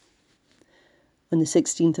On the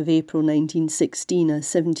 16th of April 1916, a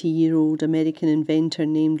 70-year-old American inventor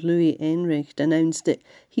named Louis Ehrlich announced that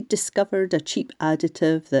he'd discovered a cheap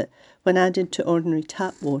additive that, when added to ordinary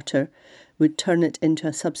tap water, would turn it into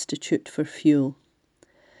a substitute for fuel.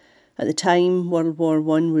 At the time, World War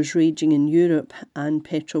I was raging in Europe and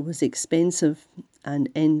petrol was expensive, and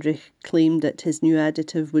Ehrlich claimed that his new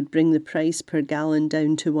additive would bring the price per gallon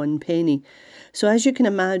down to 1 penny. So as you can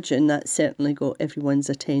imagine, that certainly got everyone's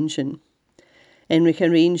attention. Ehrlich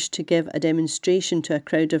arranged to give a demonstration to a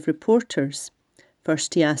crowd of reporters.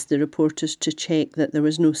 First, he asked the reporters to check that there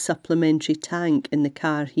was no supplementary tank in the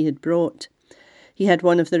car he had brought. He had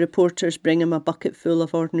one of the reporters bring him a bucket full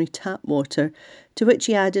of ordinary tap water, to which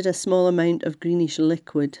he added a small amount of greenish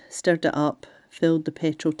liquid, stirred it up, filled the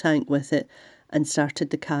petrol tank with it, and started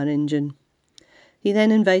the car engine. He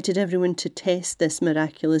then invited everyone to test this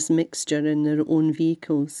miraculous mixture in their own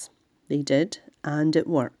vehicles. They did, and it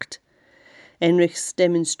worked. Ehrlich's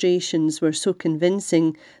demonstrations were so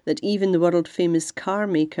convincing that even the world-famous car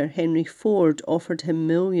maker Henry Ford offered him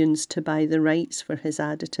millions to buy the rights for his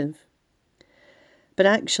additive. But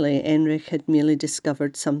actually, Ehrlich had merely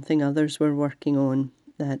discovered something others were working on,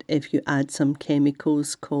 that if you add some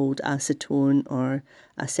chemicals called acetone or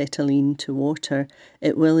acetylene to water,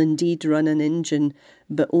 it will indeed run an engine,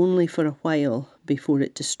 but only for a while before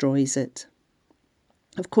it destroys it.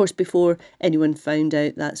 Of course, before anyone found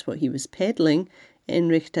out that's what he was peddling,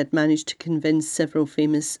 Ehrlich had managed to convince several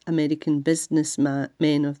famous American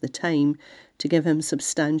businessmen of the time to give him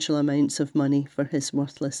substantial amounts of money for his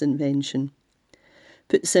worthless invention.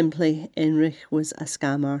 Put simply, Ehrlich was a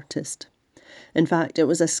scam artist. In fact, it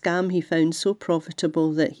was a scam he found so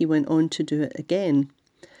profitable that he went on to do it again,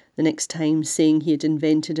 the next time saying he had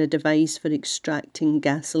invented a device for extracting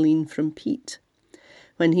gasoline from peat.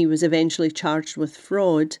 When he was eventually charged with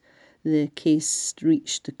fraud, the case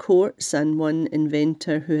reached the courts, and one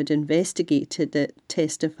inventor who had investigated it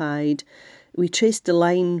testified, "We traced the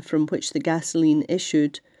line from which the gasoline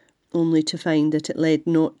issued, only to find that it led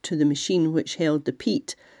not to the machine which held the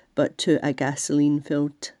peat, but to a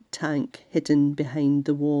gasoline-filled tank hidden behind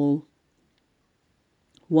the wall."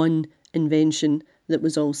 One invention that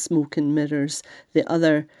was all smoke and mirrors, the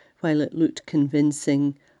other, while it looked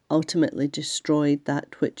convincing, ultimately destroyed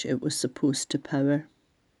that which it was supposed to power.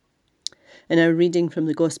 In our reading from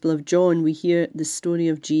the Gospel of John, we hear the story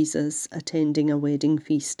of Jesus attending a wedding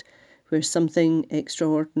feast where something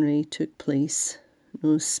extraordinary took place.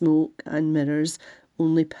 No smoke and mirrors,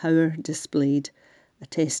 only power displayed,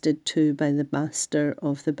 attested to by the master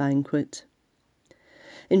of the banquet.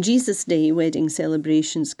 In Jesus' day, wedding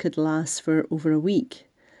celebrations could last for over a week,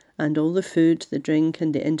 and all the food, the drink,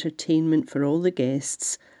 and the entertainment for all the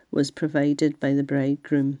guests was provided by the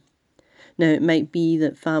bridegroom. Now, it might be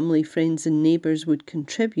that family, friends, and neighbours would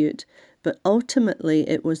contribute, but ultimately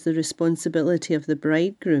it was the responsibility of the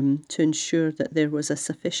bridegroom to ensure that there was a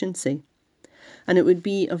sufficiency. And it would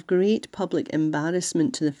be of great public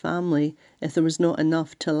embarrassment to the family if there was not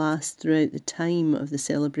enough to last throughout the time of the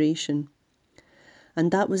celebration.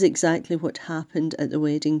 And that was exactly what happened at the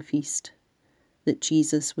wedding feast, that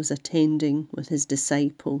Jesus was attending with his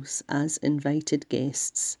disciples as invited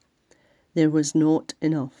guests. There was not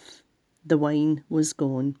enough. The wine was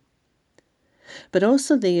gone. But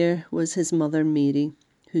also there was his mother Mary,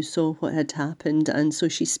 who saw what had happened, and so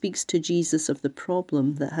she speaks to Jesus of the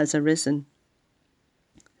problem that has arisen.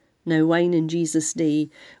 Now, wine in Jesus' day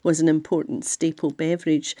was an important staple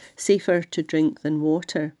beverage, safer to drink than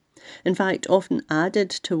water. In fact, often added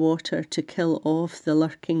to water to kill off the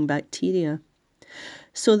lurking bacteria.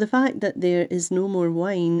 So the fact that there is no more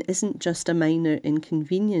wine isn't just a minor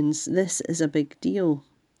inconvenience, this is a big deal.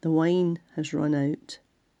 The wine has run out.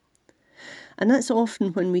 And that's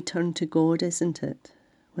often when we turn to God, isn't it?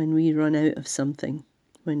 When we run out of something,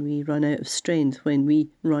 when we run out of strength, when we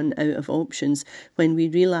run out of options, when we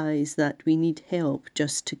realise that we need help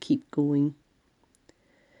just to keep going.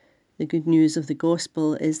 The good news of the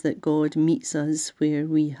gospel is that God meets us where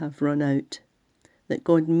we have run out, that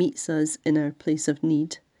God meets us in our place of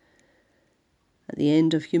need. At the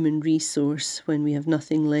end of human resource, when we have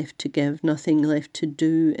nothing left to give, nothing left to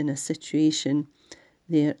do in a situation,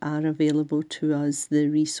 there are available to us the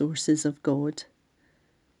resources of God.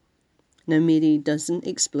 Now, Mary doesn't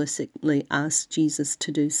explicitly ask Jesus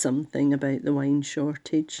to do something about the wine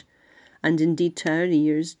shortage, and indeed to our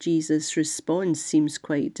ears, Jesus' response seems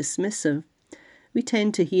quite dismissive. We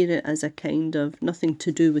tend to hear it as a kind of nothing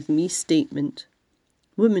to do with me statement.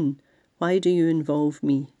 "Woman, why do you involve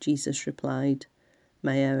me?" Jesus replied.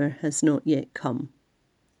 "My hour has not yet come."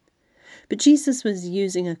 But Jesus was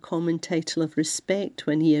using a common title of respect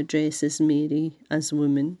when he addresses Mary as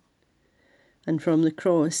woman. And from the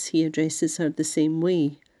cross, he addresses her the same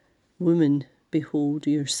way. Woman, behold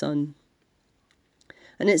your son.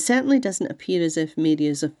 And it certainly doesn't appear as if Mary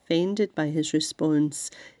is offended by his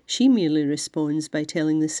response. She merely responds by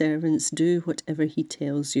telling the servants, do whatever he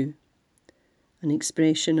tells you. An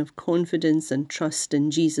expression of confidence and trust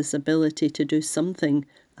in Jesus' ability to do something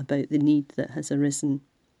about the need that has arisen.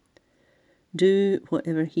 Do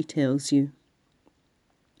whatever he tells you.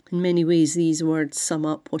 In many ways, these words sum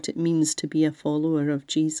up what it means to be a follower of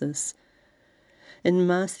Jesus. In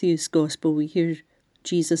Matthew's Gospel, we hear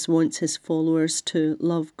Jesus wants his followers to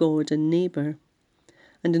love God and neighbour.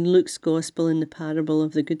 And in Luke's Gospel, in the parable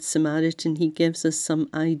of the Good Samaritan, he gives us some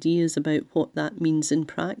ideas about what that means in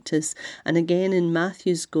practice. And again in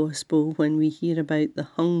Matthew's Gospel, when we hear about the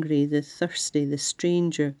hungry, the thirsty, the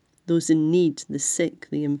stranger, those in need, the sick,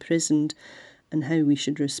 the imprisoned, and how we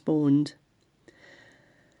should respond.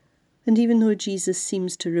 And even though Jesus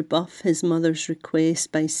seems to rebuff his mother's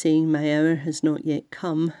request by saying, my hour has not yet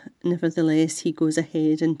come, nevertheless he goes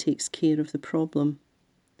ahead and takes care of the problem.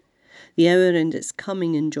 The hour and its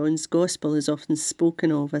coming in John's Gospel is often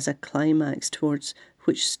spoken of as a climax towards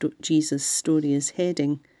which Jesus' story is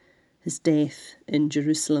heading, his death in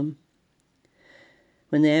Jerusalem.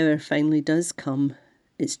 When the hour finally does come,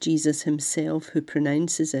 it's Jesus himself who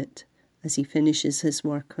pronounces it as he finishes his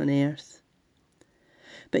work on earth.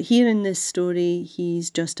 But here in this story, he's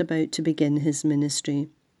just about to begin his ministry,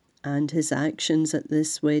 and his actions at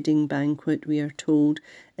this wedding banquet, we are told,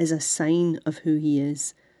 is a sign of who he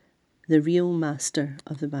is, the real master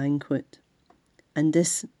of the banquet. And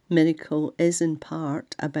this miracle is in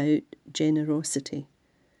part about generosity,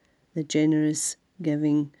 the generous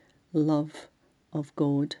giving love of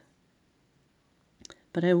God.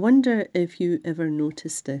 But I wonder if you ever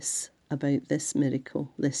noticed this about this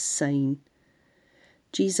miracle, this sign.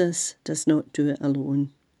 Jesus does not do it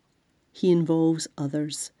alone. He involves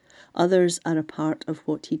others. Others are a part of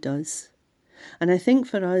what he does. And I think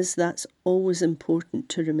for us that's always important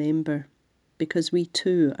to remember, because we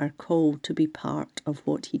too are called to be part of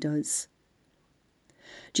what he does.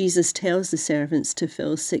 Jesus tells the servants to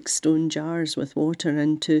fill 6 stone jars with water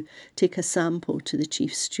and to take a sample to the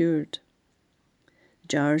chief steward.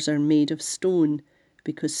 Jars are made of stone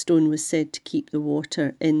because stone was said to keep the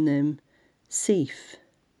water in them safe.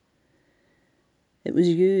 It was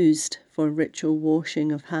used for ritual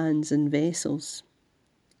washing of hands and vessels.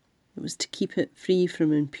 It was to keep it free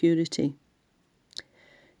from impurity.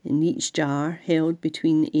 In each jar held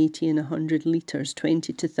between 80 and 100 litres,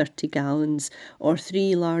 20 to 30 gallons, or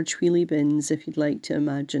 3 large wheelie bins if you'd like to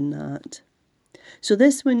imagine that. So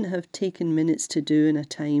this wouldn't have taken minutes to do in a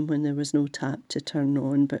time when there was no tap to turn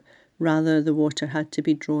on, but rather the water had to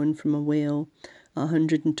be drawn from a well,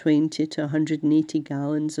 120 to 180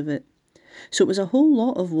 gallons of it. So it was a whole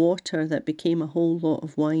lot of water that became a whole lot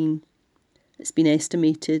of wine. It's been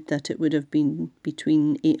estimated that it would have been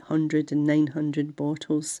between 800 and 900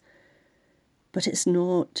 bottles. But it's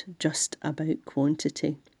not just about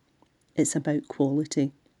quantity. It's about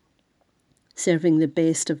quality. Serving the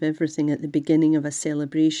best of everything at the beginning of a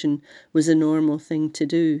celebration was a normal thing to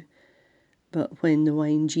do. But when the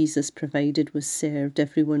wine Jesus provided was served,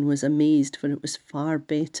 everyone was amazed, for it was far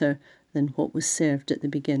better than what was served at the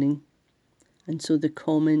beginning. And so the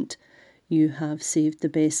comment, "You have saved the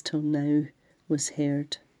best till now," was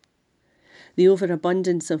heard. The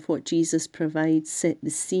overabundance of what Jesus provides set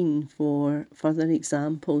the scene for further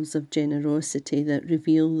examples of generosity that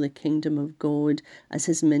reveal the kingdom of God as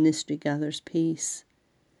his ministry gathers pace.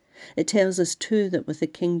 It tells us too that with the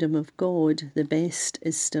kingdom of God, the best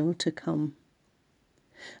is still to come.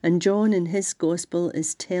 And John in his gospel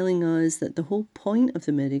is telling us that the whole point of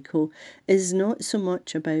the miracle is not so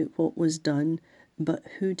much about what was done, but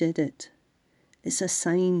who did it. It's a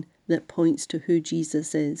sign that points to who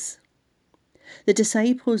Jesus is. The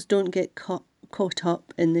disciples don't get caught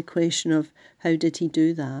up in the question of how did he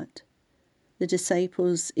do that. The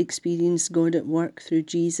disciples experience God at work through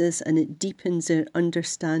Jesus, and it deepens their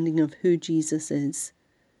understanding of who Jesus is.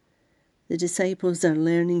 The disciples are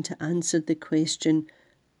learning to answer the question,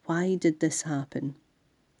 why did this happen?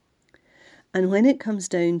 And when it comes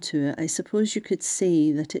down to it, I suppose you could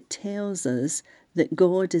say that it tells us that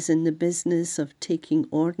God is in the business of taking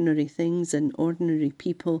ordinary things and ordinary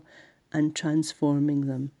people and transforming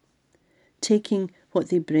them, taking what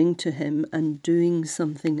they bring to him and doing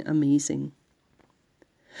something amazing.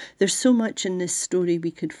 There's so much in this story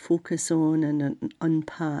we could focus on and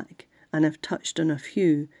unpack, and I've touched on a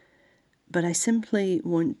few, but I simply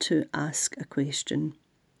want to ask a question.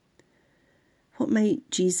 What might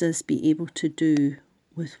Jesus be able to do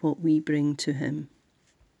with what we bring to him?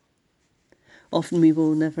 Often we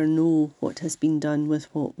will never know what has been done with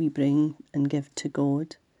what we bring and give to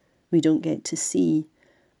God. We don't get to see,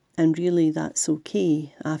 and really that's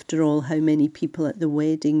okay. After all, how many people at the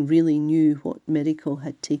wedding really knew what miracle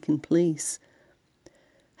had taken place?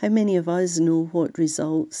 How many of us know what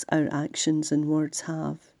results our actions and words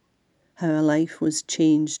have? How a life was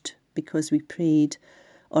changed because we prayed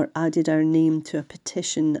or added our name to a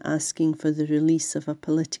petition asking for the release of a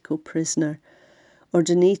political prisoner, or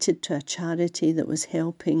donated to a charity that was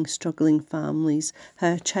helping struggling families,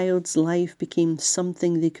 how a child's life became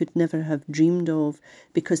something they could never have dreamed of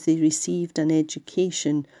because they received an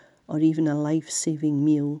education or even a life-saving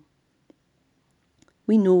meal.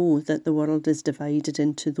 We know that the world is divided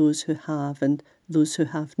into those who have and those who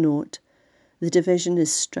have not. The division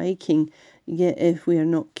is striking, yet if we are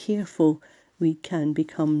not careful, we can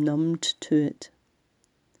become numbed to it.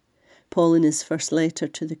 Paul, in his first letter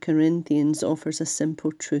to the Corinthians, offers a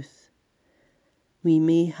simple truth. We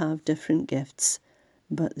may have different gifts,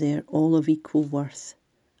 but they're all of equal worth.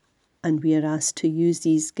 And we are asked to use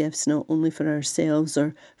these gifts not only for ourselves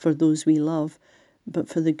or for those we love, but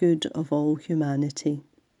for the good of all humanity.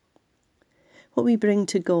 What we bring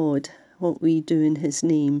to God, what we do in His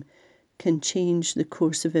name, can change the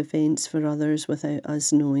course of events for others without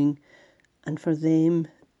us knowing, and for them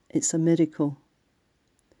it's a miracle.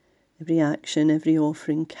 Every action, every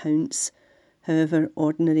offering counts, however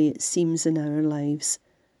ordinary it seems in our lives,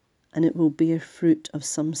 and it will bear fruit of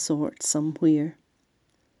some sort somewhere.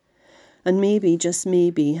 And maybe, just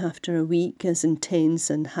maybe, after a week as intense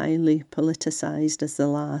and highly politicised as the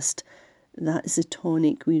last, that is the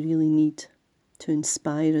tonic we really need to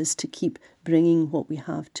inspire us to keep bringing what we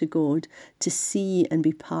have to God, to see and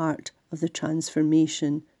be part of the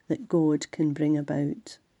transformation that God can bring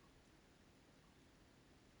about.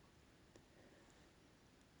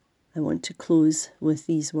 I want to close with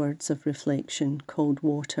these words of reflection called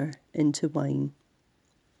water into wine.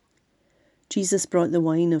 Jesus brought the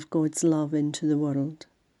wine of God's love into the world.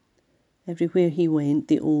 Everywhere he went,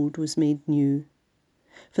 the old was made new.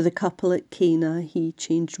 For the couple at Cana, he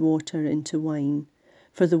changed water into wine.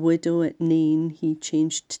 For the widow at Nain, he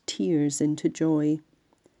changed tears into joy.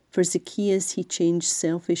 For Zacchaeus, he changed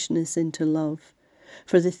selfishness into love.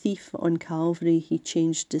 For the thief on Calvary, he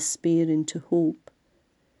changed despair into hope.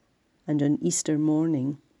 And on Easter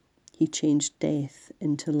morning, he changed death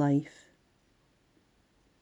into life.